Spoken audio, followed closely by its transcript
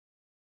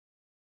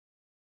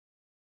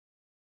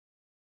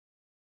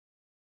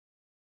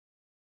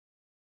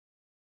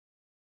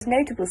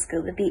notable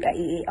skill the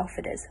BIEE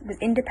offered us was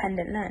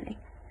independent learning.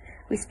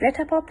 We split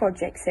up our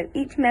projects so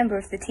each member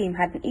of the team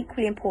had an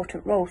equally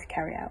important role to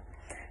carry out,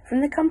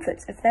 from the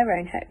comforts of their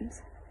own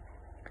homes.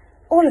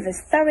 All of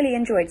us thoroughly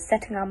enjoyed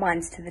setting our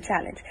minds to the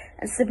challenge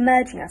and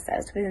submerging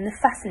ourselves within the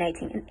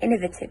fascinating and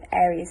innovative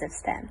areas of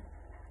STEM.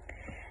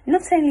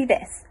 Not only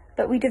this,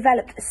 but we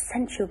developed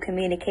essential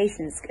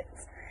communication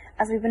skills.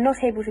 As we were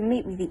not able to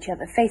meet with each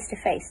other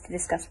face-to-face to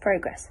discuss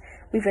progress,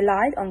 we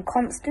relied on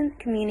constant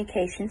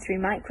communication through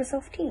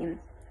Microsoft Teams.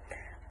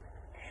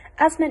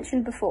 As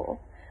mentioned before,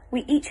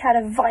 we each had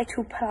a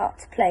vital part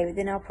to play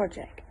within our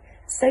project.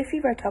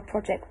 Sophie wrote our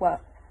project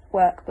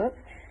workbook,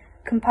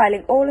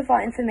 compiling all of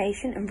our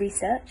information and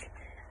research.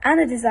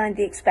 Anna designed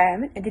the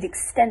experiment and did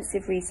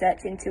extensive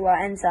research into our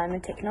enzyme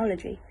and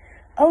technology.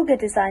 Olga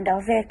designed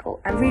our vehicle,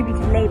 and Ruby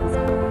did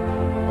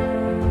labels.